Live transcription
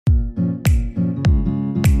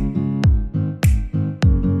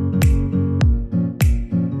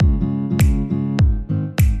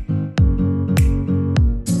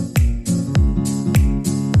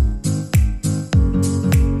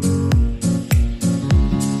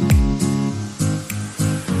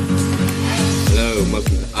and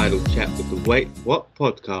welcome to Idle Chat with the Wait What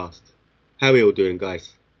podcast. How are we all doing,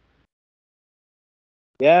 guys?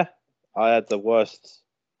 Yeah, I had the worst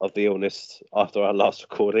of the illness after our last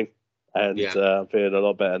recording, and I'm feeling a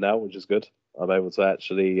lot better now, which is good. I'm able to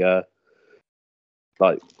actually,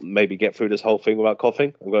 maybe get through this whole thing without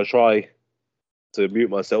coughing. I'm going to try to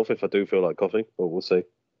mute myself if I do feel like coughing, but we'll see.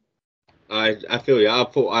 I feel you. I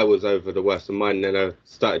thought I was over the worst of mine, then I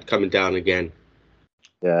started coming down again.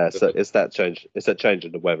 Yeah, it's that change. It's that change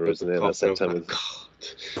in the weather, isn't it? That September cough.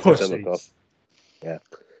 Yeah.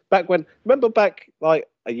 Remember back like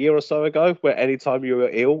a year or so ago, where anytime you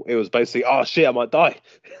were ill, it was basically, oh shit, I might die.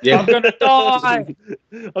 Yeah. I'm gonna die.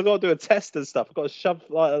 I've got to do a test and stuff. I've got to shove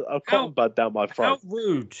like a cotton bud down my throat. How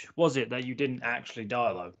rude was it that you didn't actually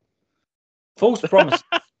die though? False promise.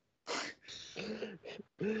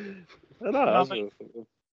 I know.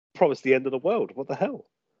 Promised the end of the world. What the hell?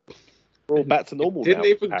 We're all back to normal Didn't now.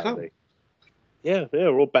 even apparently. come. Yeah,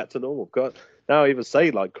 we're all back to normal. God, now I even say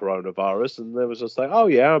like coronavirus, and there was just like, oh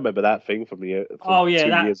yeah, I remember that thing from 2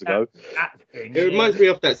 years ago. That thing, It reminds me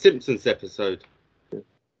of that Simpsons episode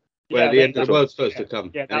where the end of the world's supposed to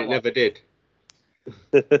come, and it never did.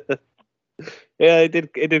 Yeah, it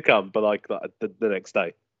did come, but like the next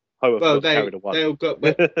day. Well, they all got.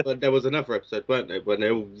 But there was another episode, weren't they, when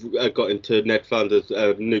they all got into Ned Flanders'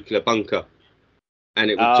 nuclear bunker, and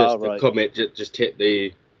it was just the comet just hit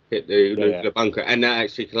the nuclear bunker, and that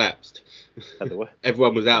actually collapsed.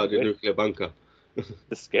 Everyone was out of the nuclear bunker.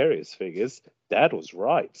 The scariest thing is, Dad was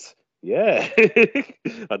right. Yeah,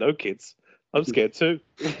 I know, kids. I'm scared too.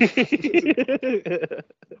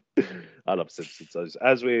 I love Simpsons,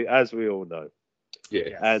 as we all know.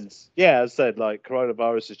 Yeah. And yeah, as I said, like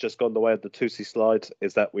coronavirus has just gone the way of the Tootsie slide.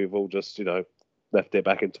 Is that we've all just left it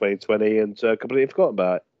back in 2020 and completely forgotten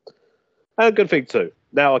about it. And a good thing too.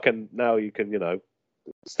 Now you can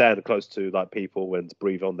stand close to like people and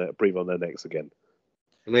breathe on their necks again.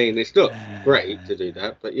 I mean, it's not great to do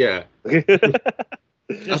that, but yeah. I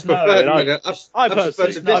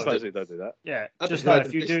personally don't do that. Yeah, just know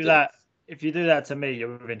if you do that to me,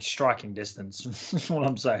 you're within striking distance. That's what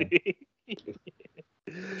I'm saying.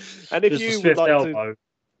 And if you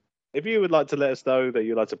would like to let us know that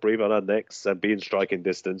you'd like to breathe on our necks and be in striking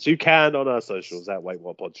distance, you can on our socials at Wait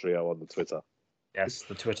What Pod Trio on the Twitter. Yes,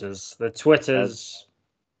 the Twitters.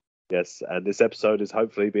 Yes, and this episode is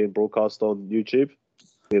hopefully being broadcast on YouTube.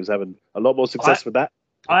 Liam's having a lot more success with that.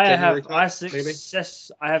 I have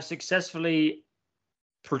successfully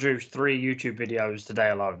produced 3 YouTube videos today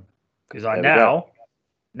alone because I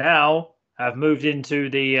now have moved into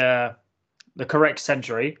the correct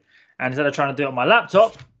century, and instead of trying to do it on my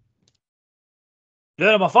laptop, do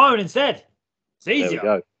it on my phone instead. It's easier. There we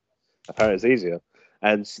go. Apparently it's easier.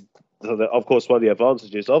 And so of course, one of the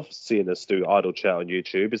advantages of seeing us do Idle Chat on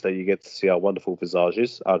YouTube is that you get to see our wonderful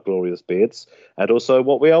visages, our glorious beards, and also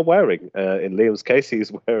what we are wearing. In Liam's case,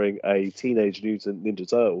 he's wearing a Teenage Mutant Ninja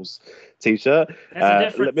Turtles t-shirt.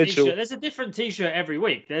 There's a different t-shirt every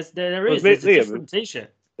week. There's a different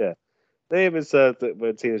t-shirt. Yeah. Liam is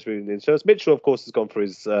wearing Teenage Mutant Ninja Turtles. Mitchell, of course, has gone for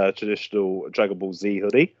his traditional Dragon Ball Z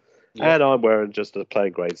hoodie. Yeah. And I'm wearing just a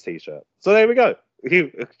plain grades t-shirt. So there we go.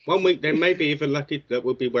 1 week, they may be even lucky that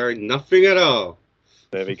we'll be wearing nothing at all.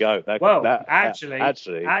 There we go. Actually,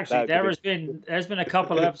 there's been a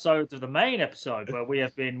couple of episodes of the main episode where we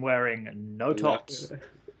have been wearing no tops.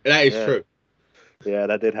 That is true. Yeah,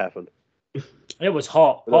 that did happen. It was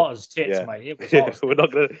hot as tits, mate. It was hot. We're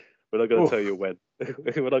not gonna tell you when.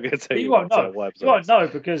 We're not gonna tell you. You won't know. You won't know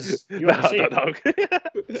because you won't see it.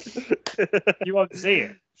 You won't see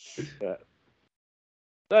it. Yeah.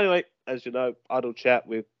 So anyway, as you know, Idle Chat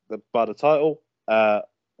by the title.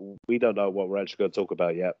 We don't know what we're actually going to talk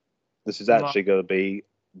about yet. This is actually going to be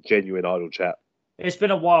genuine Idle Chat. It's been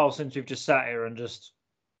a while since we've just sat here and just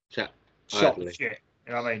shot the shit.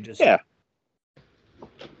 You know what I mean? Yeah.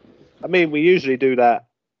 I mean, we usually do that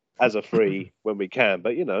as a free when we can,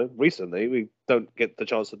 but recently we don't get the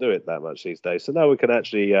chance to do it that much these days. So now we can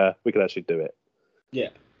actually do it. Yeah.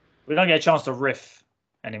 We don't get a chance to riff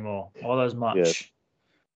anymore, all as much. Yeah.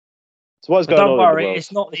 So what's going on? Don't worry,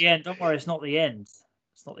 it's not the end. Don't worry, it's not the end.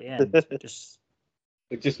 It's not the end.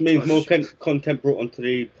 It just means more content brought onto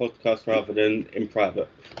the podcast rather than in private.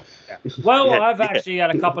 Yeah. Well, I've actually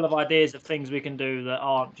had a couple of ideas of things we can do that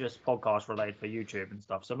aren't just podcast related for YouTube and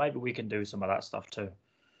stuff. So maybe we can do some of that stuff too.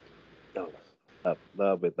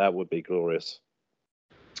 That would be glorious.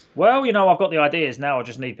 Well, I've got the ideas now. I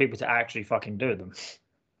just need people to actually fucking do them.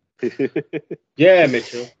 Yeah,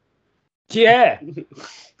 Mitchell. Yeah.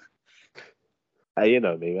 Hey, you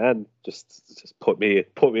know me, man. Just put me in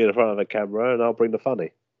front of a camera, and I'll bring the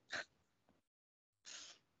funny.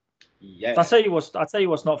 Yeah. I'll tell you what's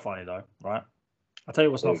not funny though, right? I'll tell you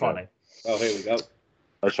what's not funny. Oh, here we go.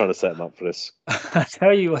 I was trying to set him up for this. I'll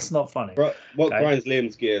tell you what's not funny. What grinds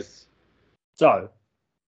Liam's gears? So,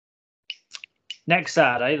 next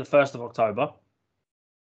Saturday, the 1st of October,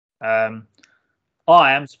 I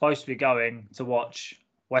am supposed to be going to watch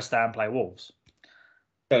West Ham play Wolves.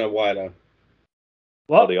 Don't know why though.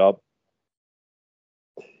 What?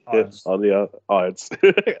 On the Irons.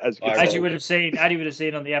 As you would have seen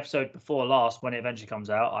on the episode before last, when it eventually comes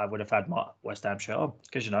out, I would have had my West Ham shirt on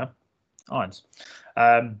because Irons.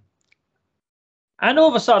 And all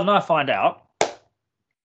of a sudden, I find out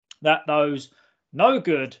that those no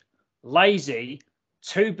good, lazy,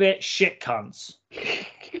 2-bit shit cunts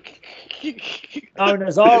known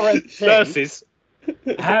as RMT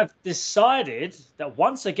have decided that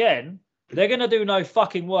once again they're going to do no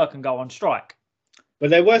fucking work and go on strike. But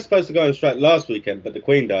they were supposed to go on strike last weekend, but the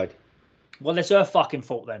Queen died. Well, it's her fucking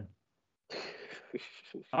fault then.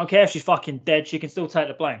 I don't care if she's fucking dead. She can still take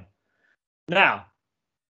the blame. Now,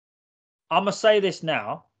 I'm going to say this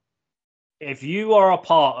now. If you are a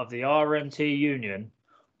part of the RMT union,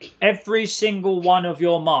 every single one of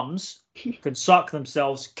your mums can suck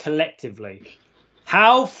themselves collectively.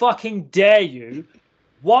 How fucking dare you,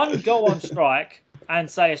 one, go on strike and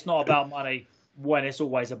say it's not about money when it's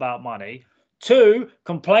always about money. 2,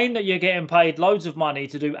 complain that you're getting paid loads of money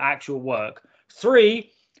to do actual work.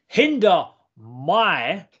 3, hinder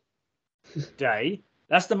my day.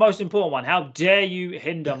 That's the most important one. How dare you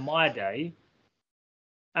hinder my day?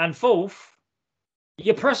 And 4th,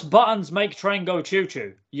 you press buttons, make train go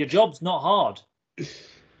choo-choo. Your job's not hard.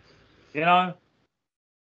 You know?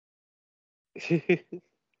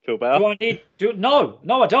 Feel better? No,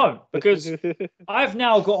 I don't. Because I've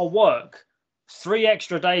now got to work 3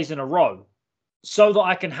 extra days in a row so that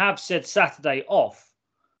I can have said Saturday off.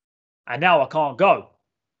 And now I can't go.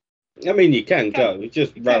 I mean, you can go. It's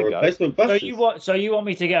just rail replacement buses. So you want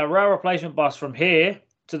me to get a rail replacement bus from here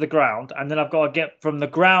to the ground, and then I've got to get from the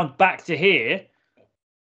ground back to here,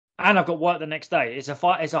 and I've got work the next day. It's a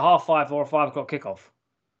 5:30 or a 5 o'clock kickoff.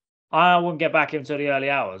 I wouldn't get back until the early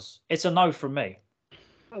hours. It's a no from me.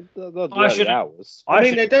 Hours. I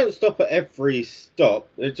mean, they don't stop at every stop.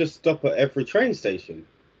 They just stop at every train station.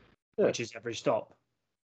 Which is every stop.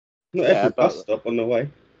 Not every bus stop on the way.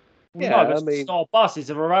 Well, no, it's not a bus. It's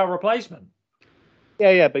a rail replacement.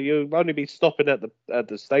 Yeah, but you'll only be stopping at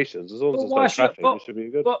the stations as long as there's no traffic. It should be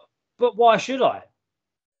good. But why should I?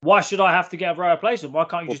 Why should I have to get a rail replacement? Why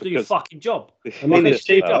can't you just do your fucking job? I mean, it's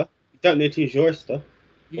cheaper. You don't need to use your stuff.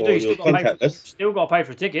 You do. You still got to pay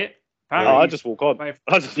for a ticket. Apparently, I just walk on. I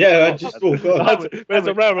just walk on. There's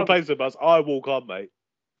a rail replacement bus. I walk on, mate.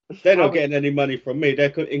 They're not getting any money from me. They're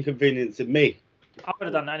inconveniencing me. I would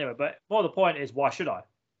have done that anyway. But more the point is, why should I?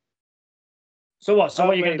 So what? So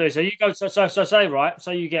what are you going to do? So you go. So say right.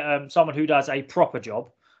 So you get someone who does a proper job,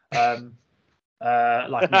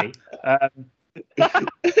 like me,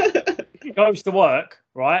 goes to work.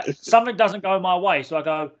 Right. Something doesn't go my way, so I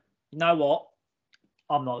go. You know what?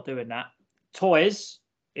 I'm not doing that. Toys.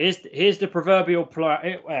 Here's the proverbial.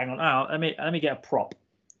 Hang on. Now let me get a prop.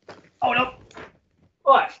 Oh no.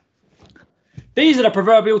 Right. These are the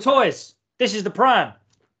proverbial toys. This is the pram.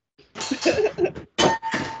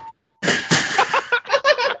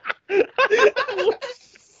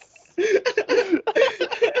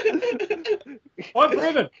 I'm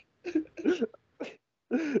driven.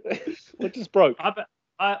 What just broke?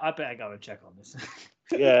 I better go and check on this.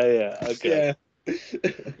 Yeah. Okay.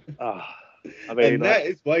 Yeah. I mean, and that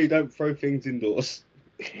is why you don't throw things indoors.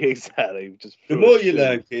 Exactly. Just the more you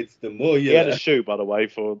learn, kids, the more you learn. He had a shoe, by the way,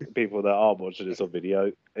 for people that are watching this on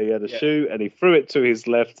video. He had a shoe, and he threw it to his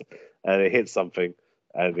left, and it hit something,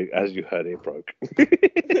 and as you heard, it broke.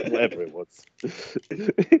 Whatever it was.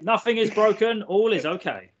 Nothing is broken. All is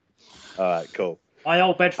okay. All right, cool. My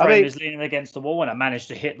old bed frame is leaning against the wall, and I managed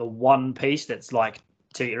to hit the one piece that's like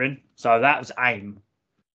teetering. So that was aim.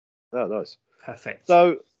 Oh, nice. Perfect.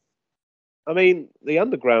 So, I mean, the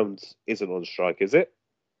underground isn't on strike, is it?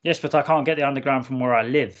 Yes, but I can't get the underground from where I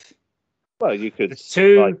live. Well, you could. The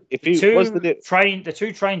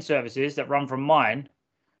two train services that run from mine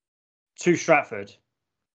to Stratford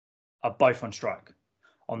are both on strike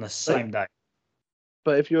on the same day.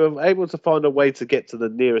 But if you were able to find a way to get to the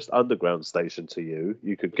nearest underground station to you,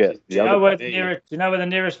 you could get the Do you know where the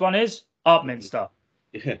nearest one is? Upminster.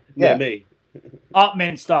 Yeah, me.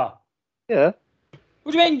 Upminster. Yeah.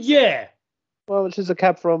 What do you mean, yeah? Well, which is a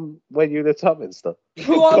cab from where you live to Upminster.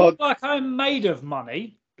 Well, like I'm made of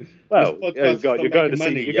money. Well, you're going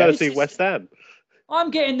to see West Ham.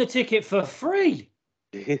 I'm getting the ticket for free.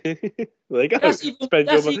 There you go.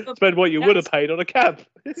 Spend what you would have paid on a cab.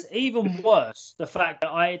 It's even worse, the fact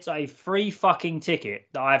that it's a free fucking ticket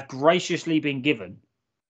that I've graciously been given,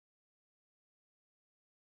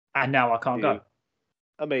 and now I can't go.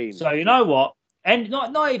 I mean, so you know what? And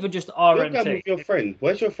not even just RMT. You're going with your friend.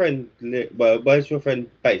 Where's your friend? Where's your friend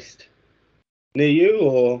based? Near you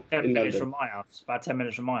or 10 in minutes London? from my house. About 10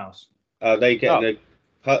 minutes from my house. Are they getting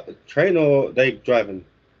a train or they driving?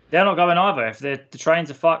 They're not going either. If the trains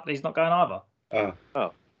are fucked, he's not going either.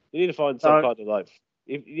 Oh, you need to find some kind of like.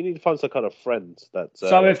 You need to find some kind of friend that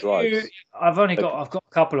so if drives. I've got a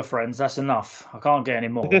couple of friends. That's enough. I can't get any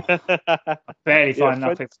more. I barely find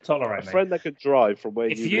enough people to tolerate me. A friend that could drive from where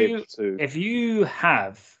you live to. If you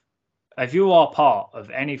are part of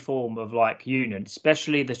any form of like union,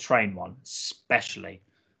 especially the train one,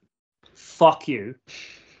 fuck you.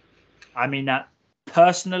 I mean that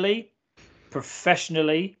personally,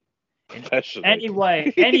 professionally, in any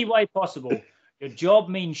way possible. Your job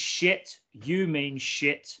means shit. You mean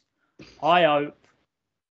shit. I hope.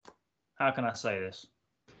 How can I say this?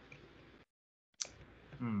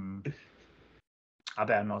 I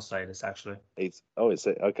better not say this. Actually,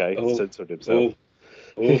 okay. He censored himself.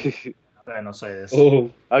 I better not say this.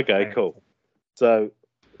 Okay, cool. So,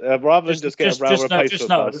 rather than just get a rail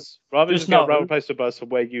replacement bus from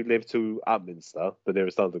where you live to Upminster, the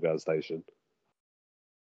nearest underground station,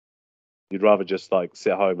 you'd rather just like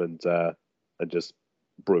sit home and just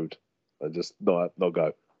brood and just not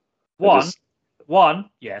go. One,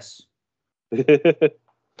 yes.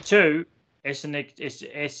 2, it's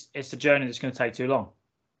a journey that's going to take too long.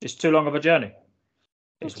 It's too long of a journey.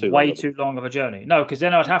 It's way too long of a journey. No, because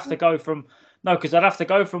then I'd have to go from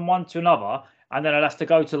one to another, and then I'd have to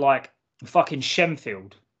go to like fucking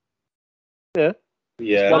Shenfield. Yeah.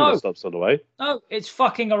 No, stops on the way. No, it's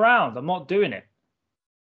fucking around. I'm not doing it.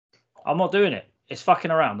 It's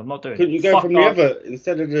fucking around. I'm not doing it. Couldn't you go from the other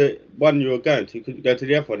instead of the one you were going to? Could you go to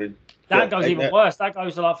the other one? That goes even worse. That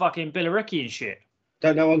goes to like fucking Billericay and shit.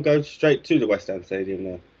 Don't that one go straight to the West Ham Stadium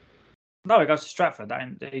now? No, it goes to Stratford.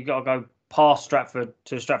 You got to go past Stratford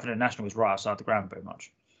to Stratford International, is right outside the ground, pretty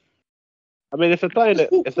much. I mean, if they're playing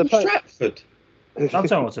Stratford, I'm telling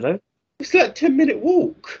you what to do. It's like a 10-minute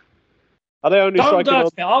walk. Are they only striking on?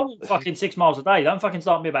 I walk fucking 6 miles a day. Don't fucking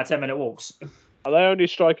start me about 10-minute walks. Are they only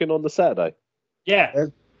striking on the Saturday? Yeah.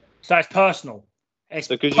 So it's personal. It's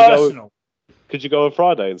personal. Could you go on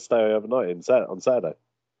Friday and stay overnight on Saturday?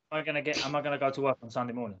 Am I gonna go to work on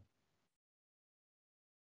Sunday morning?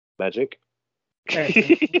 Magic.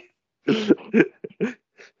 Stay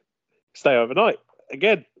overnight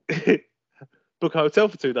again. Book a hotel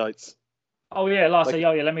for 2 nights. Oh yeah,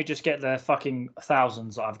 let me just get the fucking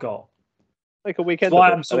thousands that I've got. Make a weekend.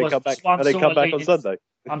 And they come back on Sunday.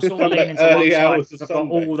 I'm sort of leaning to early one hours side. I've got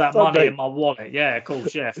all that money in my wallet. Yeah, of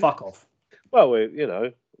course. Yeah, fuck off. Well, we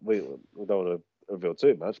don't want to reveal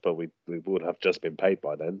too much, but we would have just been paid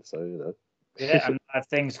by then, so you know. Yeah, and I have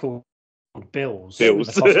things called bills. Bills.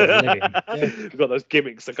 The cost of living. You've got those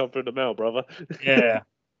gimmicks that come through the mail, brother. Yeah.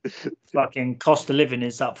 Fucking cost of living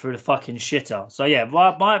is up through the fucking shitter. So yeah,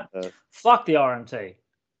 fuck the RMT.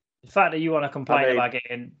 The fact that you want to complain about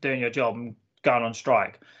doing your job and going on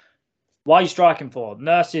strike. Why are you striking for?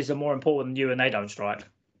 Nurses are more important than you, and they don't strike.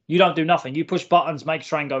 You don't do nothing. You push buttons, make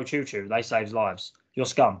train go choo choo. They save lives. You're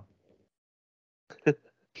scum.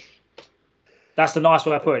 That's the nice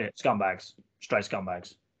way of putting it. Scumbags. Straight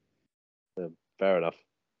scumbags. Yeah, fair enough.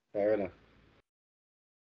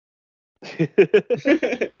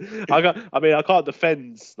 I can't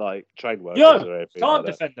defend like train workers or anything. Can't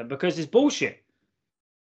defend them because it's bullshit.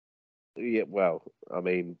 Yeah, well, I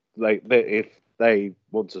mean, if they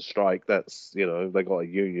want to strike, that's they got a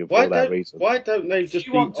union for that reason. Why don't they just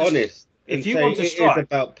be honest and say it is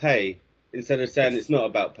about pay instead of saying it's not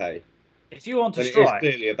about pay? If you want to strike, it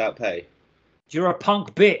is clearly about pay. You're a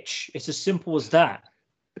punk bitch. It's as simple as that.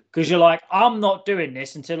 Because you're like, I'm not doing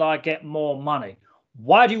this until I get more money.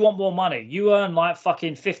 Why do you want more money? You earn like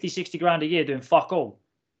fucking 50, 60 grand a year doing fuck all.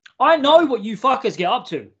 I know what you fuckers get up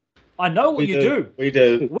to. I know what you do. We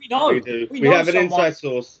do. We know. We have an inside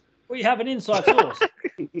source. We have an inside source.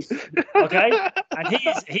 Okay? And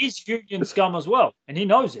he's union scum as well. And he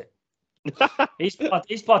knows it.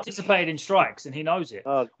 He's participated in strikes and he knows it.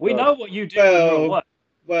 We know what you do when you're at work.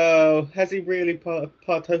 Well, has he really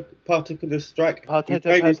partook in the strike?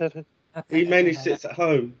 He mainly sits at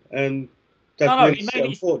home and he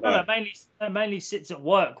mainly sits at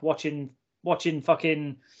work watching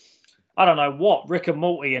fucking I don't know what, Rick and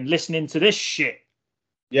Morty, and listening to this shit.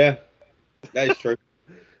 Yeah, that is true.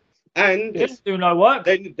 And they didn't do no work.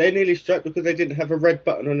 They nearly struck because they didn't have a red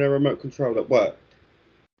button on their remote control at work.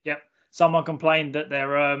 Yep. someone complained that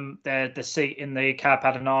their seat in the cab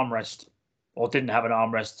had an armrest or didn't have an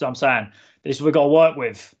armrest. So I'm saying this is what we've got to work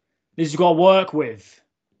with. This is got to work with.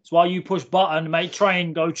 It's why you push button, make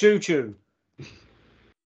train go choo choo.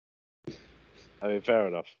 I mean, fair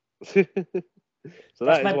enough. So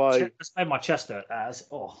that's why that's made my chest hurt.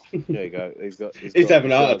 Oh, there you go. He's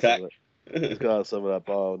having a heart attack. He's got some of that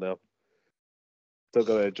bile now. Still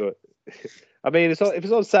got to enjoy it. I mean, if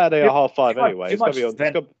it's on Saturday at 5:30 anyway, it's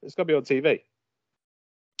gonna be on TV.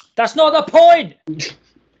 That's not the point.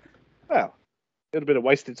 Well, it would have been a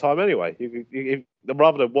wasted time anyway. You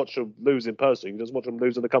rather than watch them lose in person, you can just watch them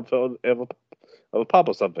lose in the comfort of a pub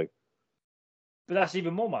or something. But that's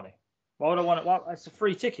even more money. Why would I want it? Well, it's a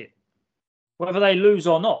free ticket, whether they lose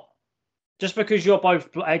or not. Just because you're both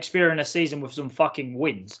experiencing a season with some fucking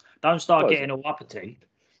wins, don't start getting all uppity.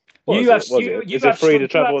 Is it free to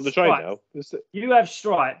travel on the train now? You have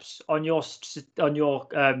stripes on your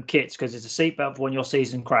kits because it's a seatbelt for when your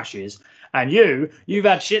season crashes. And you've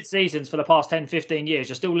had shit seasons for the past 10, 15 years.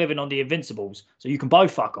 You're still living on the Invincibles. So you can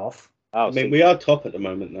both fuck off. I mean, we are top at the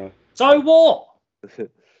moment now. So what?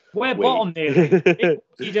 We're bottom nearly. What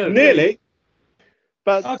you do? Nearly.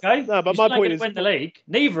 But okay. No, but my point is win the league.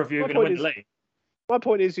 Neither of you are going to win the league. My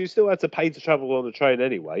point is, you still have to pay to travel on the train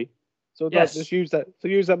anyway. So just use that. So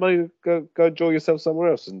use that money to go enjoy yourself somewhere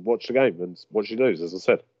else and watch the game and watch you lose, as I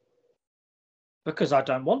said. Because I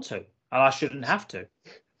don't want to, and I shouldn't have to.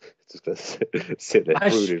 Just gonna sit there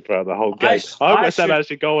brooding throughout the whole game. I hope West Ham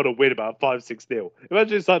actually go on and win about 5-6-0.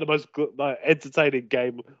 Imagine it's like the most entertaining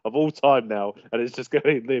game of all time now, and it's just going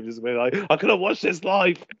to live. It's going to be like, I couldn't watch this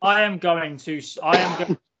live. I am going to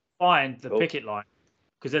find the picket line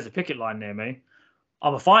because there's a picket line near me.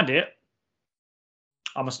 I'm gonna find it.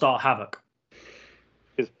 I'm gonna start havoc.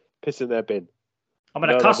 Piss in their bin. I'm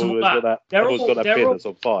gonna cuss them all out. Everyone's got that bin that's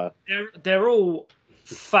on fire. They're all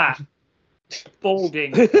fat,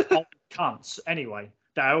 balding cunts anyway.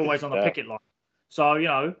 They're always on the picket line.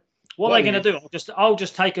 So what are they gonna do? I'll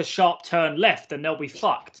just take a sharp turn left and they'll be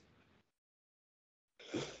fucked.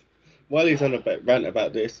 While he's on a rant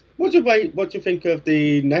about this, what do you think of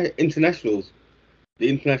the internationals? The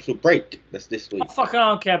international break that's this week. I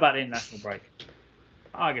don't care about the international break.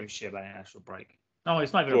 I don't give a shit about the international break. No,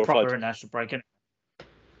 it's not even a proper international break, isn't it?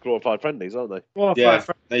 Glorified friendlies, aren't they? Glorified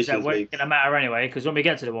friendlies that weren't going to matter anyway, because when we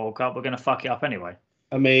get to the World Cup, we're going to fuck it up anyway.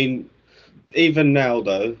 I mean, even now,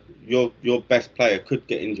 though, your best player could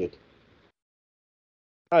get injured.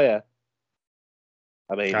 Oh, yeah.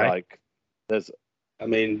 I mean, that's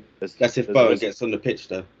if Bowen gets on the pitch,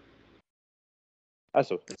 though. That's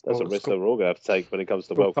a risk that we're all going to have to take when it comes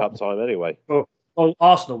to World Cup time anyway. Well,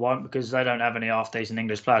 Arsenal won't because they don't have any half-decent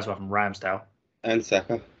English players apart from Ramsdale. And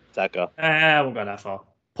Saka. I won't go that far.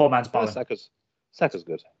 Poor man's Bowen. Saka's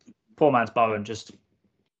good. Poor man's Bowen, just...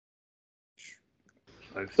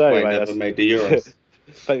 So anyway, never made the Euros.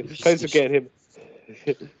 Thanks for getting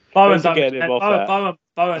him. Bowen don't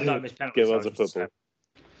miss penalties. Give us a football.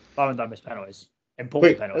 Bowen don't miss penalties.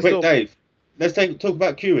 Important penalties. Quick, Dave. Let's talk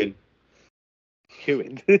about queuing.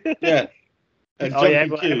 Yeah. And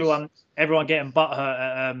everyone getting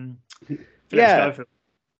butthurt at Schofield.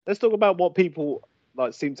 Let's talk about what people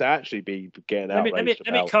seem to actually be getting outraged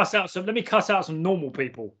about. Let me cuss out some normal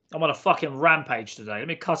people. I'm on a fucking rampage today. Let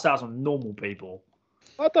me cuss out some normal people.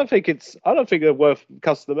 I don't think they're worth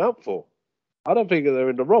cussing them out for. I don't think they're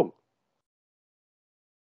in the wrong.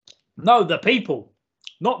 No, the people,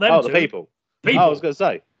 not them. Oh, the people. I was going to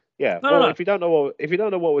say, yeah. No. If you don't know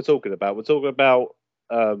what we're talking about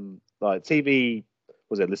TV.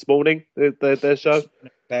 Was it This Morning? Their show.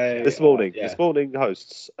 This Morning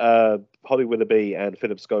hosts Holly Willoughby and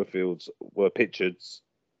Philip Schofield were pictured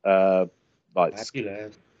going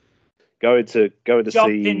to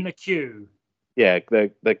jump see in the queue. Yeah,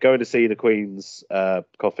 they're going to see the Queen's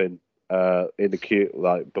coffin in the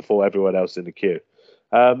queue, before everyone else in the queue.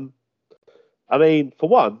 I mean, for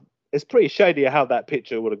one, it's pretty shady how that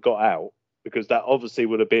picture would have got out, because that obviously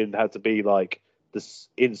would have had to be this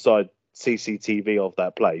inside CCTV of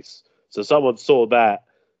that place. So someone saw that,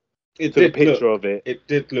 took a picture of it. It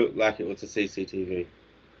did look like it was a CCTV.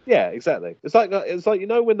 Yeah, exactly. It's like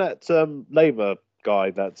when that Labour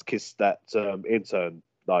guy that's kissed that intern,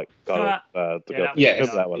 that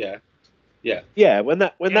one. Yeah. When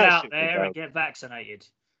that out there and get vaccinated.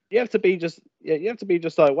 You have to be just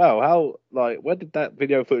like, wow, how where did that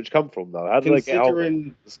video footage come from though? How did they get hold of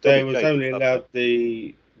it? They was only allowed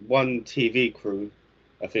the one TV crew,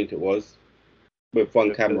 I think it was, with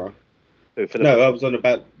one camera. No, I was on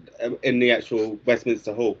about in the actual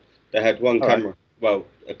Westminster Hall. They had one camera.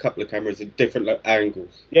 a couple of cameras at different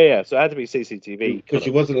angles. Yeah. So it had to be CCTV because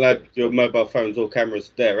you wasn't allowed your mobile phones or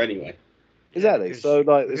cameras there anyway. Exactly. Because, so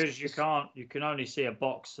because you can only see a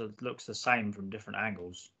box that looks the same from different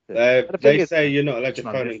angles. They say you're not allowed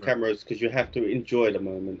your phone and cameras because you have to enjoy the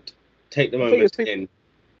moment. Take the moment in.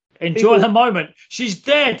 Enjoy the moment. She's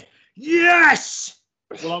dead. Yes.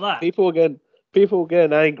 Well, like that. People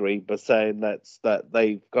getting angry, but saying that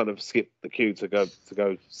they kind of skipped the queue to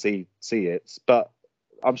go see it. But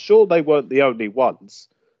I'm sure they weren't the only ones.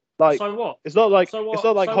 Like, so what? It's not like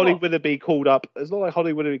Holly Willoughby called up. It's not like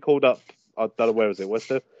Holly Willoughby called up. I don't know, where is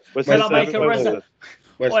it? Can I make a reservation?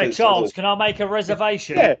 Wait, Charles, can I make a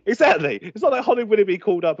reservation? Yeah, exactly. It's not like Holly Willoughby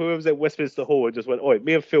called up whoever's at Westminster Hall and just went, "Oi,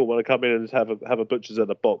 me and Phil want to come in and have a butcher's at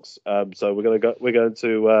the box. So we're going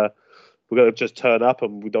to just turn up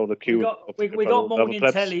and we don't want to queue." We got morning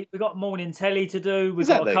telly. We got morning telly to do. We've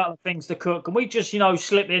got a couple of things to cook, and we just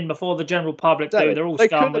slip in before the general public do. They're all they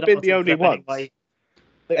scum. Couldn't have been the only ones. Anyway.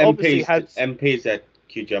 They obviously had MPs at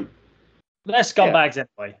queue jump. They're scumbags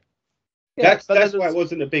anyway. Yeah, that's why it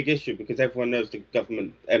wasn't a big issue, because everyone knows the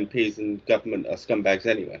government MPs and government are scumbags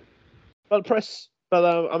anyway. But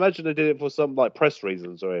I imagine they did it for some press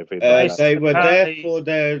reasons or anything. They were there for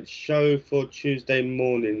their show for Tuesday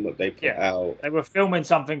morning. What they put out. They were filming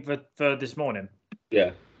something for this morning.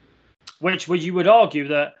 Yeah. Which you would argue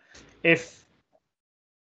that if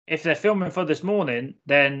they're filming for this morning,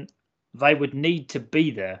 then they would need to be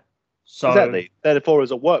there. So exactly. Therefore,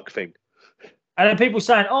 it's a work thing. And then people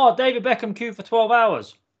saying, "Oh, David Beckham queued for 12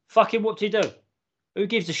 hours. Fucking whoop-de-do. Who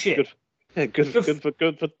gives a shit?" Good for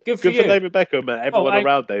David Beckham and everyone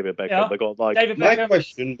around David Beckham. Yeah. They got My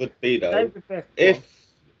question would be though, if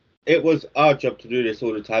it was our job to do this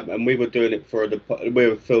all the time and we were doing it we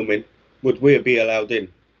were filming, would we be allowed in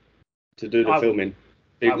to do the filming?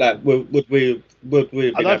 Would we?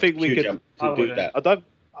 I don't think we could do that.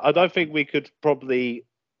 I don't think we could probably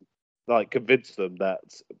convince them that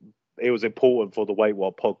it was important for the Wait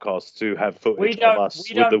What podcast to have footage of us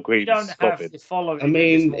with the Queen stopping. I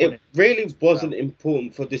mean, it really wasn't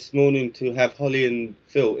important for this morning to have Holly and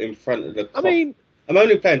Phil in front of the cop. I mean, I'm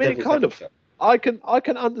only playing devil's advocate. I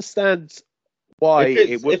can understand why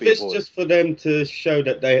it would be If it's just for them to show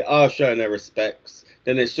that they are showing their respects,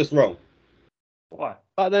 then it's just wrong. Why?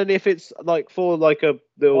 But then if it's for a little...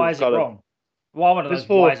 Why is it wrong?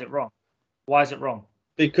 Why is it wrong? Why is it wrong?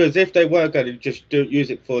 Because if they were going to just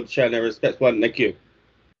use it for showing their respects, why didn't they queue?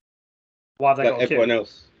 Why have they got everyone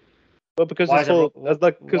else? Well, because they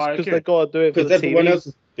got to do it. Because everyone else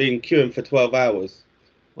has been queuing for 12 hours.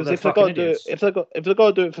 Because if they've got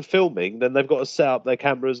to do it for filming, then they've got to set up their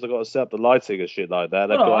cameras, they've got to set up the lighting and shit like that.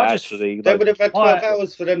 They would have had 12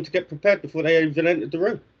 hours for them to get prepared before they even entered the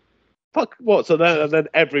room. Fuck what? So then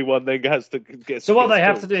everyone then has to get. So what they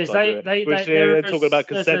have to do is they're talking about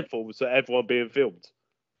consent forms for everyone being filmed.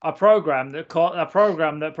 A program that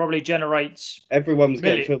probably generates. Everyone's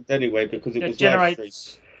getting filmed anyway because it was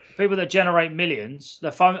generates people that generate millions.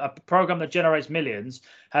 A program that generates millions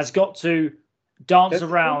has got to dance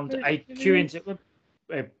around a queuing.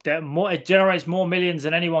 It generates more millions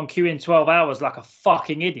than anyone queuing 12 hours like a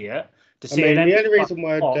fucking idiot to see. The only reason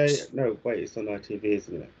why it's on ITV,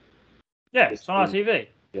 isn't it? Yeah, it's on ITV.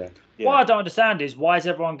 Yeah. What I don't understand is why is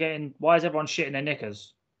everyone shitting their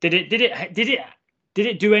knickers? Did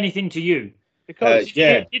it do anything to you? Because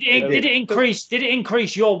did it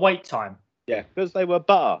increase your wait time? Yeah, because they were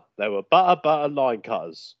butter. They were butter line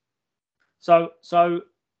cutters. So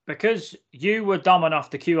because you were dumb enough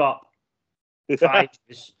to queue up for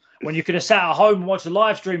ages, when you could have sat at home and watched the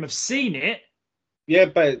live stream, have seen it. Yeah,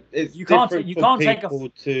 but you can't take people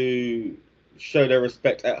to show their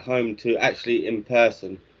respect at home to actually in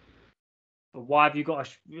person. But why have you got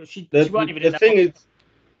she won't even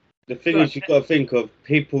the thing is you've got to think of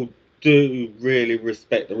people do really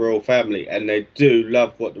respect the royal family and they do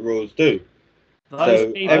love what the royals do.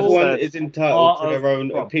 So everyone is entitled to their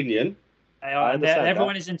own opinion.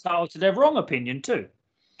 Everyone is entitled to their wrong opinion too.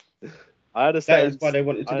 I understand. That is why they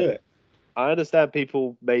wanted to do it. I understand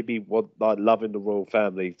people maybe want loving the royal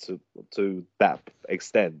family to that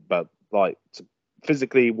extent, but to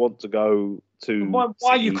physically want to go to. Why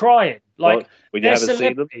are you crying? When you haven't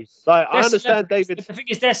seen them. I understand, David. The thing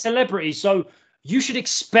is, they're celebrities, so you should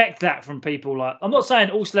expect that from people. I'm not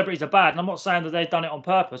saying all celebrities are bad, and I'm not saying that they've done it on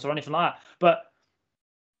purpose or anything like that, but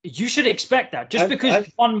you should expect that. Just because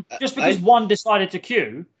one decided to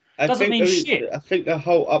queue doesn't mean shit. I think the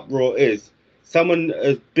whole uproar is someone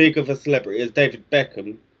as big of a celebrity as David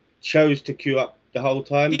Beckham chose to queue up the whole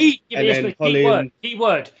time.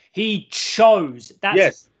 Keyword. He chose.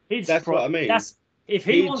 That's what I mean. If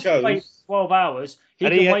he wants to wait 12 hours, he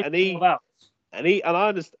can wait 12 hours. And I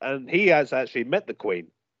understand, and he has actually met the Queen.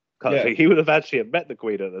 Yeah. He would have actually met the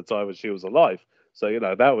Queen at the time when she was alive. So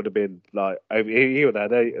that would have been like he would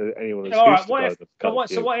have had anyone excuse all right, to go.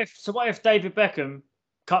 So what if David Beckham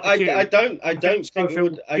cut the queue? I don't think it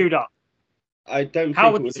would. Queued up. I don't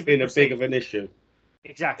think it would have been a big of an issue.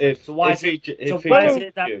 Exactly. So why is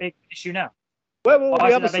it that big issue now? Where were all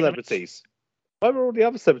the other celebrities? Where were all the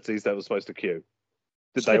other celebrities that were supposed to queue?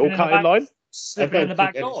 Did they all cut in line? Slipping in the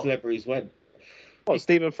back door. Celebrities went. What,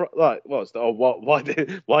 Stephen Fry? Like, why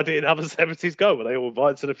didn't other celebrities go? Were they all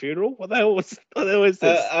invited to the funeral? What the hell is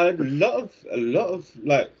this? A lot of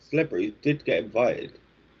like celebrities did get invited.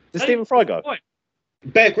 Did Stephen Fry go?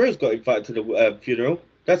 Bear Grylls got invited to the funeral.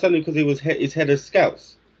 That's only because he was his head of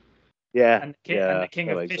scouts. Yeah, and the king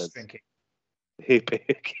of piss drinking. He'd be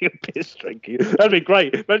king of piss drinking. That'd be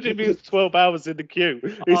great. Imagine if he was 12 hours in the queue.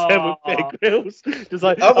 He's there with Bear Grylls. Just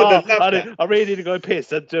like, I really need to go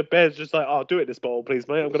piss. And Bear's just like, do it this bottle, please,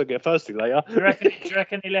 mate. I'm going to get thirsty later. Do you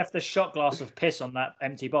reckon he left a shot glass of piss on that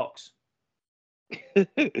empty box?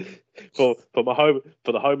 for the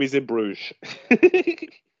homies in Bruges.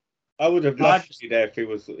 I would have loved to be there if he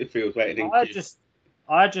was waiting in queue.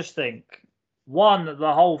 I just think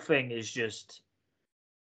the whole thing is just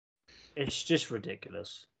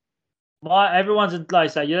ridiculous. Everyone's like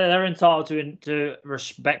say they're entitled to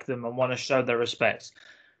respect them and want to show their respect,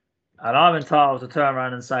 and I'm entitled to turn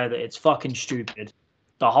around and say that it's fucking stupid.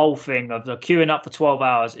 The whole thing of the queuing up for 12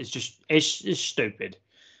 hours is just it's stupid,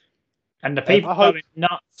 and the people going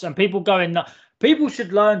nuts and people going nuts. People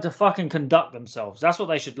should learn to fucking conduct themselves. That's what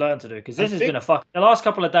they should learn to do, because this has been the last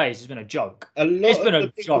couple of days has been a joke. It's been a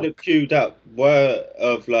people that queued up were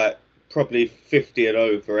of like probably 50 and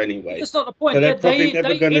over anyway. That's not the point. So they're probably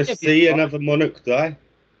never going to see another monarch die.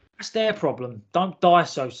 That's their problem. Don't die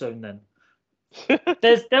so soon then.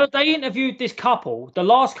 They interviewed this couple, the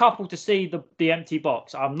last couple to see the empty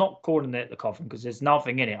box. I'm not calling it the coffin because there's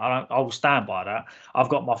nothing in it. I will stand by that. I've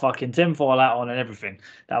got my fucking tinfoil hat on and everything.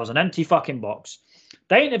 That was an empty fucking box.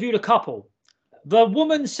 They interviewed a couple. The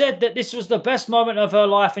woman said that this was the best moment of her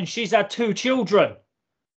life and she's had 2 children.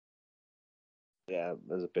 Yeah,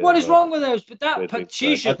 there's a bit. What is wrong with those? But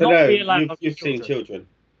she should not be allowed. You've seen children.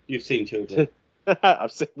 You've seen children.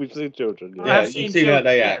 We've seen children. Yeah, you've seen how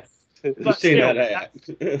they act. But still,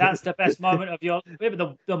 that's the best moment of your.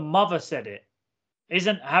 The mother said it.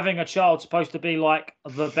 Isn't having a child supposed to be like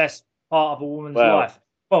the best part of a woman's life?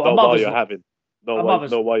 Well, not while you're having. Not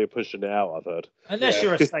while you're pushing it out. I've heard. Unless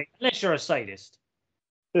you're a sadist.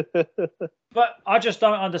 But I just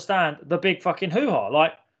don't understand the big fucking hoo-ha.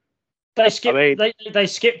 Like they skip. They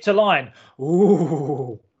skipped a line.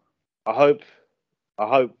 Ooh. I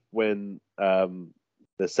hope when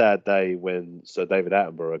the sad day when Sir David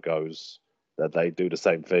Attenborough goes, that they do the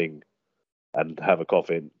same thing and have a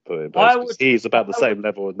coffin put in place. He's about the same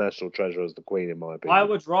level of national treasure as the Queen, in my opinion. I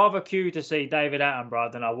would rather queue to see David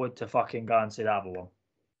Attenborough than I would to fucking go and see the other one.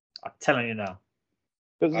 I'm telling you now.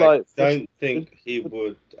 I don't think he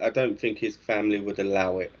would. I don't think his family would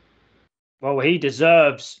allow it. Well, he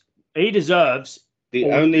deserves. The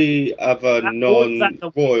only other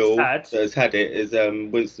non-royal that's had it is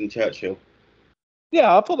Winston Churchill.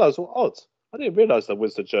 Yeah, I thought that was odd. I didn't realise that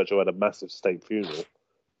Winston Churchill had a massive state funeral.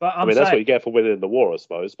 But I mean, that's what you get for winning the war, I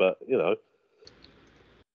suppose. But World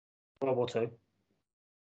War II.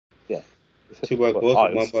 Yeah. 2 World Wars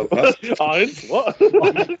and 1 World Cup. Irons? What?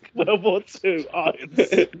 World War II.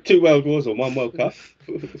 Irons. 2 World Wars and 1 World Cup.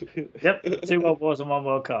 Yep. 2 World Wars and 1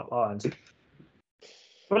 World Cup. Irons.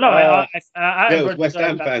 Well, no, it was West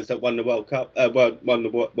Ham fans that won the World Cup. Won the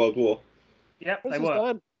World War. Yep, they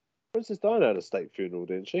were. Princess Diana had a state funeral,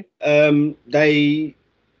 didn't she? They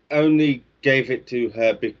only gave it to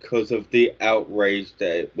her because of the outrage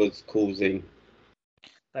that it was causing.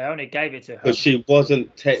 They only gave it to her. But she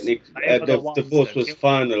wasn't technically. The divorce was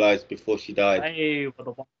finalised before she died. They were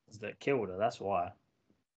the ones that killed her. That's why.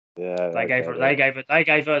 Yeah. They gave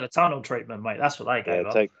her the tunnel treatment, mate. That's what they gave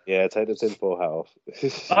her. Take the tinfoil hat off.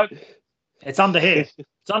 No, it's under here.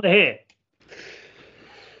 It's under here.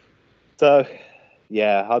 So.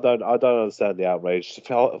 Yeah, I don't understand the outrage.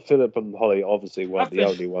 Philip and Holly obviously weren't the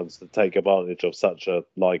only ones to take advantage of such a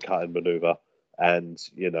line-cutting manoeuvre, and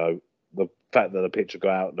the fact that the picture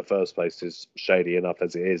got out in the first place is shady enough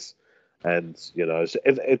as it is, and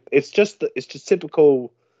it's just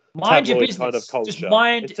typical. Mind your business. Kind of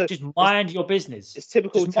culture. Just mind your business. It's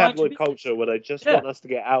typical tabloid culture where they just want us to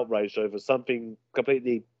get outraged over something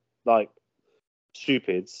completely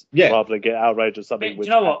stupids, rather than get outraged at something. You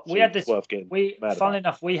know what? We had this. Funnily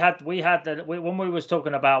enough, we had when we was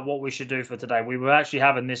talking about what we should do for today. We were actually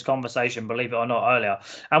having this conversation, believe it or not, earlier,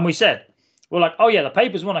 and we said we're like, oh yeah, the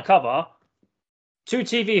papers want to cover two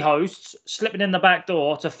TV hosts slipping in the back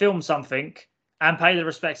door to film something and pay the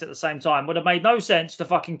respects at the same time. Would have made no sense to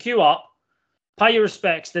fucking queue up, pay your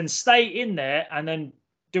respects, then stay in there and then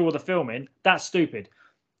do all the filming. That's stupid.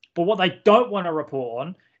 But what they don't want to report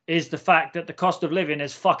on is the fact that the cost of living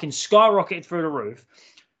has fucking skyrocketed through the roof.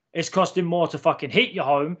 It's costing more to fucking heat your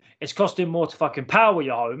home. It's costing more to fucking power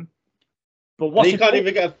your home. But you can't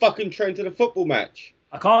even get a fucking train to the football match.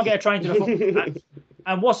 I can't get a train to the football match.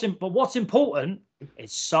 And what's important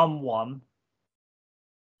is someone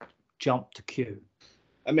jump to queue.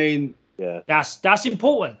 I mean, yeah, that's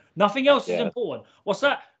important. Nothing else is important. What's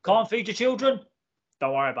that? Can't feed your children?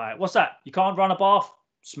 Don't worry about it. What's that? You can't run a bath?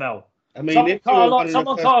 Smell. I mean,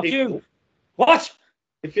 someone can't queue. What?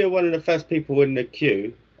 If you're one of the first people in the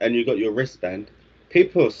queue and you got your wristband,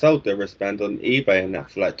 people have sold their wristband on eBay and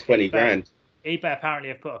that for like 20 grand. eBay apparently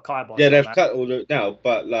have put a kibosh. Yeah, they've cut all of it now,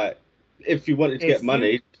 but like, if you wanted to get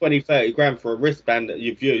money, 20, 30 grand for a wristband that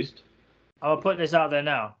you've used. I'll put this out there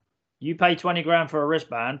now. You pay 20 grand for a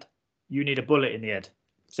wristband, you need a bullet in the head.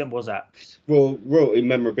 Simple as that. Well, royalty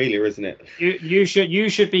memorabilia, isn't it? You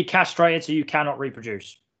should be castrated so you cannot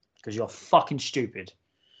reproduce because you're fucking stupid.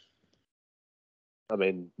 I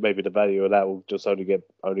mean, maybe the value of that will just only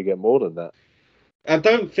get more than that. I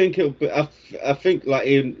don't think it'll be. I think like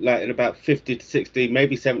in about 50 to 60,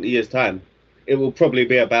 maybe 70 years time, it will probably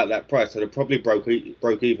be about that price. So they're probably broke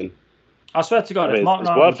even. I swear to God, if Mark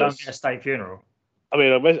Knight don't get a state funeral. I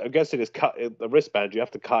mean, I'm guessing it's cut the wristband. You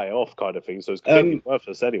have to cut it off, kind of thing. So it's completely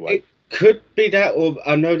worthless anyway. It could be that, or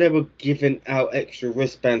I know they were giving out extra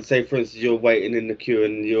wristbands. Say, for instance, you're waiting in the queue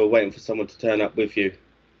and you're waiting for someone to turn up with you.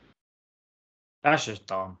 That's just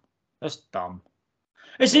dumb. That's dumb.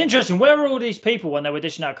 It's interesting. Where were all these people when they were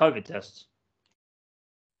dishing out COVID tests?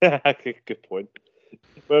 Good point.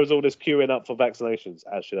 Where was all this queuing up for vaccinations?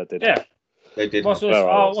 Actually, I did. Yeah. They did. What's this?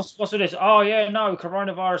 Oh, what's with this? Oh, yeah, no,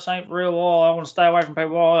 coronavirus ain't real. Oh, I want to stay away from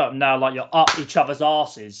people. Oh, no, like you're up each other's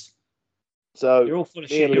asses. So you're all full of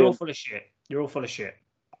shit. You're all full of shit. You're all full of shit.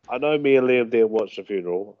 I know me and Liam didn't watch the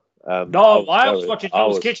funeral. I was watching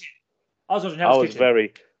Hell's Kitchen. I was watching Hell's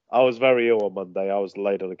Kitchen. I was very ill on Monday. I was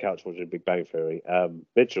laid on the couch watching Big Bang Theory.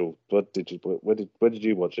 Mitchell, where did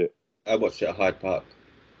you watch it? I watched it at Hyde Park.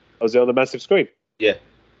 Was it on the massive screen? Yeah.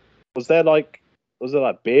 Was there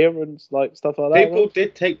beer and like stuff like that? People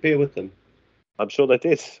did take beer with them. I'm sure they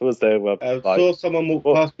did. Was there? I saw someone walk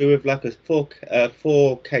past me with like a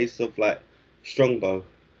four case of like Strongbow.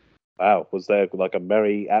 Wow. Was there like a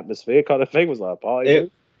merry atmosphere kind of thing? Was like a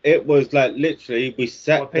party? It was like literally we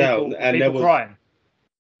sat down and there was crying.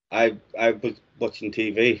 I was watching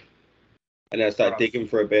TV and I started digging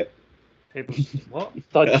for a bit. People what?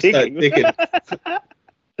 I started digging.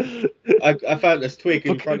 I found this twig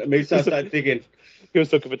in front of me, so I started digging. He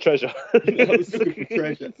was looking for treasure. I was looking for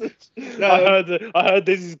treasure. No, I heard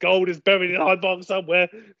this is gold is buried in Hyde Park somewhere.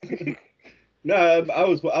 No, I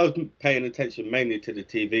was paying attention mainly to the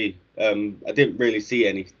TV. I didn't really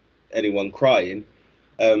see anyone crying.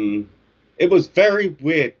 It was very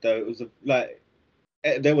weird though.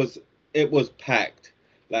 It was it was packed.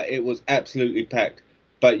 Like it was absolutely packed.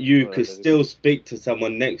 But you could still speak to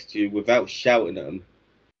someone next to you without shouting at them.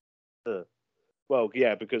 Well,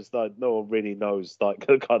 yeah, because no one really knows like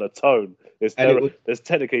the kind of tone. It's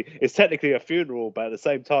technically a funeral, but at the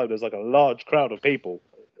same time, there's like a large crowd of people.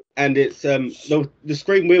 And it's the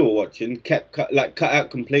screen we were watching kept cut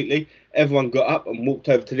out completely. Everyone got up and walked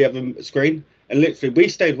over to the other screen, and literally we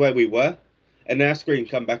stayed where we were, and our screen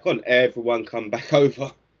come back on. Everyone come back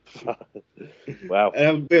over. Wow.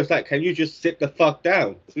 And we was like, "Can you just sit the fuck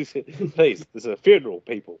down, please? There's a funeral,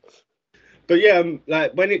 people." But yeah,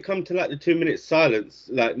 like when it come to like the 2-minute silence,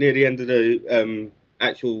 like near the end of the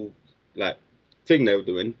actual like thing they were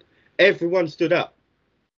doing, everyone stood up.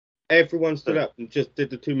 Everyone stood up and just did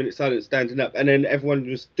the 2-minute silence standing up, and then everyone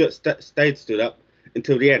just stayed stood up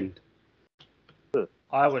until the end.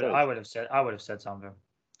 I would have said something.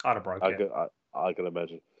 I'd have broke it. I can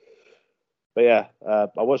imagine. But yeah, I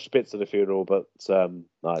watched bits of the funeral, but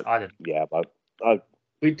I didn't. Yeah, I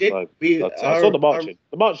saw the marching.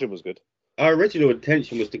 The marching was good. Our original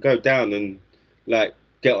intention was to go down and like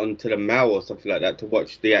get onto the Mall or something like that to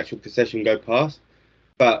watch the actual procession go past,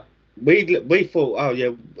 but we thought, oh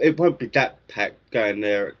yeah, it won't be that packed going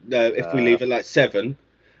there if we leave at like 7,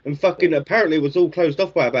 and fucking apparently it was all closed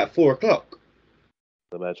off by about 4 o'clock.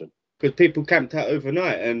 Imagine. Because people camped out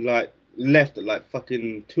overnight and like left at like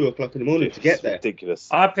fucking 2 o'clock in the morning to get there. Ridiculous.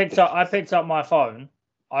 I picked up my phone.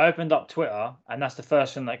 I opened up Twitter, and that's the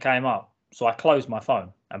first thing that came up. So I closed my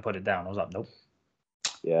phone and put it down. I was like, nope.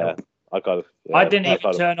 Yeah, nope. I didn't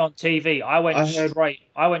turn on TV. I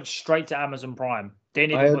went straight to Amazon Prime.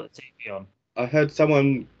 Didn't even put the TV on. I heard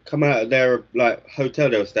someone come out of their hotel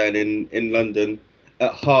they were staying in London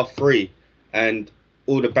at 3:30, and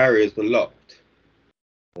all the barriers were locked.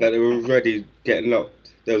 Like they were already getting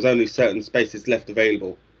locked. There was only certain spaces left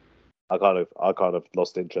available. I kind of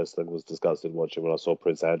lost interest and was disgusted watching when I saw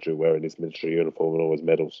Prince Andrew wearing his military uniform and all his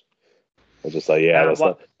medals. I was just like,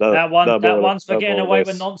 that one's for getting away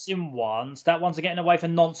with nonsense once. That one's for getting away for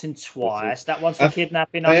nonsense twice. That one's for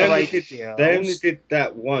kidnapping underage girls. They only did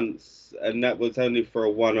that once, and that was only for a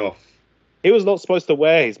one-off. He was not supposed to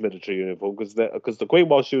wear his military uniform because the Queen,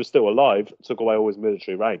 while she was still alive, took away all his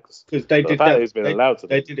military ranks. Because they did that. He's been allowed to.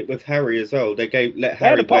 They did it with Harry as well. Let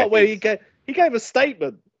Harry. The part where he gave a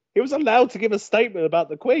statement. He was allowed to give a statement about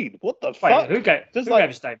the Queen. What the fuck? Who gave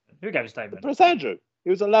a statement? Who gave a statement? Prince Andrew. He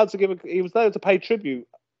was allowed to he was allowed to pay tribute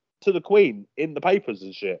to the Queen in the papers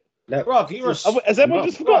and shit. Has everyone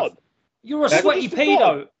just forgotten? You're a sweaty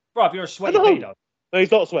pedo. Bruv, you're a sweaty pedo. No, he's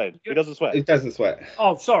not sweating. He doesn't sweat. He doesn't sweat.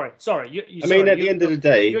 Oh, sorry. I mean, at the end of the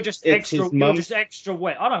day, you're just extra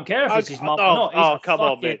wet. I don't care if it's his mum or not. Oh, come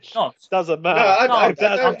on, Mitch. Doesn't matter. I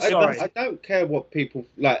don't care what people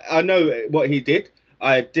like. I know what he did.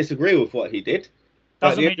 I disagree with what he did.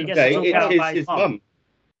 Doesn't mean he gets to talk about his mum.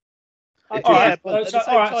 All right. So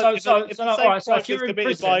if you're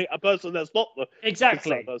committed by a person that's not the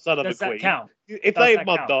son of the Queen, count? If their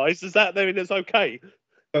mum dies, does that mean it's okay?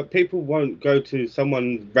 But people won't go to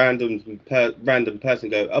someone's random person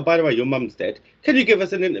and go, oh, by the way, your mum's dead. Can you give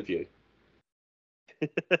us an interview?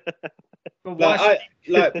 With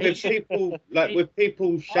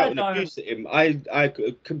people shouting abuse at him, I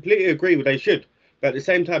completely agree with they should. But at the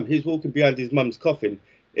same time, he's walking behind his mum's coffin.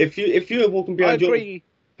 If you are walking behind your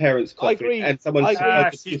parents' coffin and someone's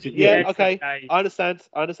okay. I understand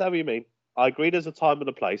what you mean. I agree there's a time and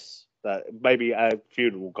a place that maybe a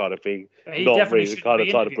funeral kind of thing, not really kind of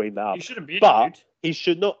trying to bring that up. He shouldn't be interviewed. But he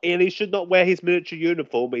should not wear his military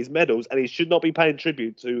uniform, his medals, and he should not be paying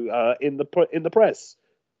tribute to in the press.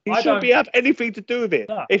 He shouldn't have anything to do with it.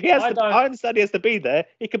 No, if he has I understand he has to be there.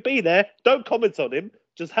 He could be there. Don't comment on him.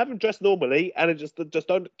 Just have him dressed normally, and just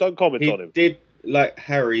don't comment on him. He did like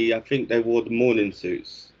Harry. I think they wore the morning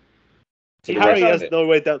suits. Harry has no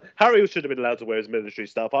way down. Harry should have been allowed to wear his military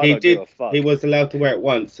stuff. I don't give a fuck. He was allowed to wear it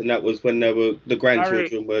once, and that was when the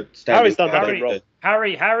grandchildren were standing. Harry's done nothing wrong.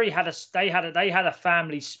 Harry had a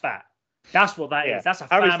family spat. That's what that is. That's a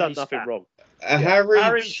family spat. Harry's done nothing wrong.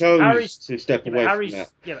 Harry chose to step away from that.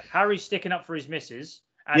 Yeah, but Harry's sticking up for his missus.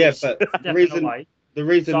 But the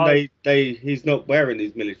reason he's not wearing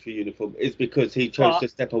his military uniform is because he chose to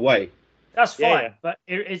step away. That's fine, but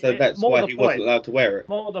that's why he wasn't allowed to wear it.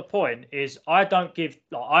 More of the point is, I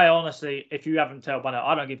honestly, if you haven't told by now,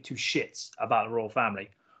 I don't give two shits about the royal family.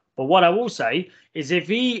 But what I will say is, if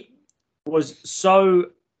he was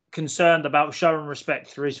so concerned about showing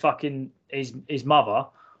respect for his mother,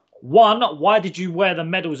 one, why did you wear the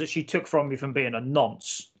medals that she took from you from being a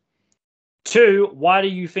nonce? Two, why do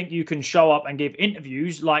you think you can show up and give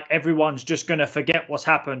interviews like everyone's just going to forget what's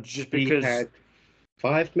happened just because... He had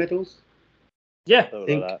 5 medals? Yeah.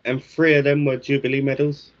 And 3 of them were Jubilee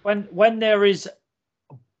medals. When there is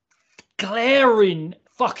glaring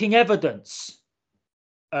fucking evidence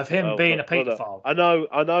of him being a paedophile.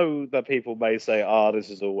 I know that people may say, this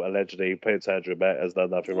is all allegedly, Prince Andrew has done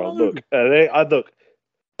nothing wrong. Look,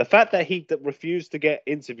 the fact that he refused to get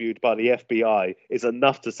interviewed by the FBI is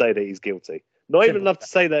enough to say that he's guilty. Not even enough to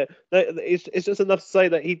say that it's just enough to say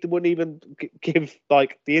that he wouldn't even give the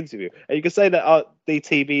interview. And you can say that the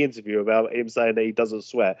TV interview about him saying that he doesn't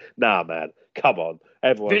sweat. Nah, man, come on,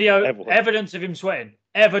 everyone. Evidence of him sweating.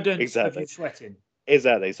 Evidence of him sweating.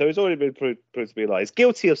 Exactly. So it's already been proved to be a lie. He's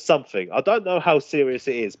guilty of something. I don't know how serious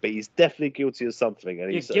it is, but he's definitely guilty of something. And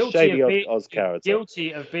he's a shady Oz character.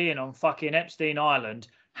 Guilty of being on fucking Epstein Island,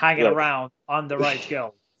 hanging around underage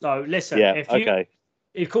girls. So listen,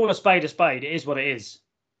 if you call a spade, it is what it is.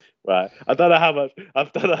 Right. I don't know how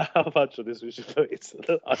much of this we should put into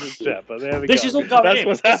the chat, but there we go. This is all going in.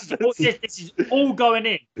 This is all going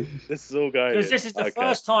in. This is all going in. Because this is the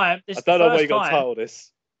first time. I don't know what you're going to title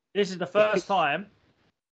this. This is the first time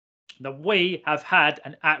that we have had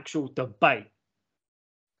an actual debate.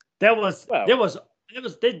 There was arguing.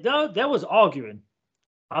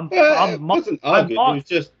 It wasn't arguing.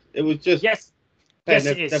 It was just. Yes,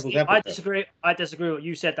 it is. I disagree with what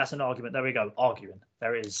you said. That's an argument. There we go. Arguing.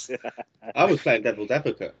 There is. I was playing devil's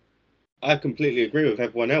advocate. I completely agree with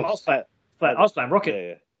everyone else. I was playing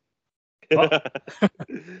Rocket. Yeah.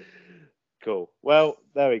 Cool. Well,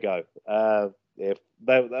 there we go. If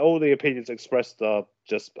all the opinions expressed are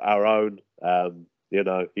just our own, You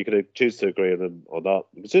know, you can choose to agree with them or not.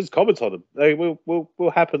 Just comment on them. We'll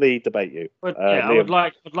happily debate you. But, Liam, I would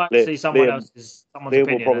like to see someone's Liam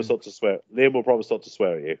opinion. Will promise not to swear. Liam will promise not to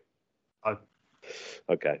swear at you. Oh.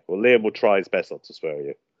 Okay. Well, Liam will try his best not to swear at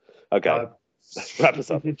you. Okay. Let's wrap this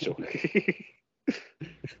up, Mitchell.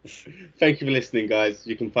 Thank you for listening, guys.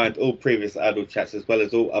 You can find all previous Idle Chats as well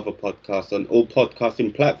as all other podcasts on all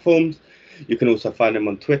podcasting platforms. You can also find them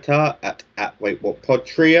on Twitter at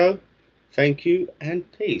WaitWhatPodTrio. Thank you and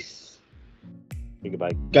peace.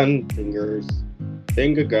 Goodbye. Gun fingers.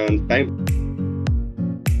 Finger guns. Bang.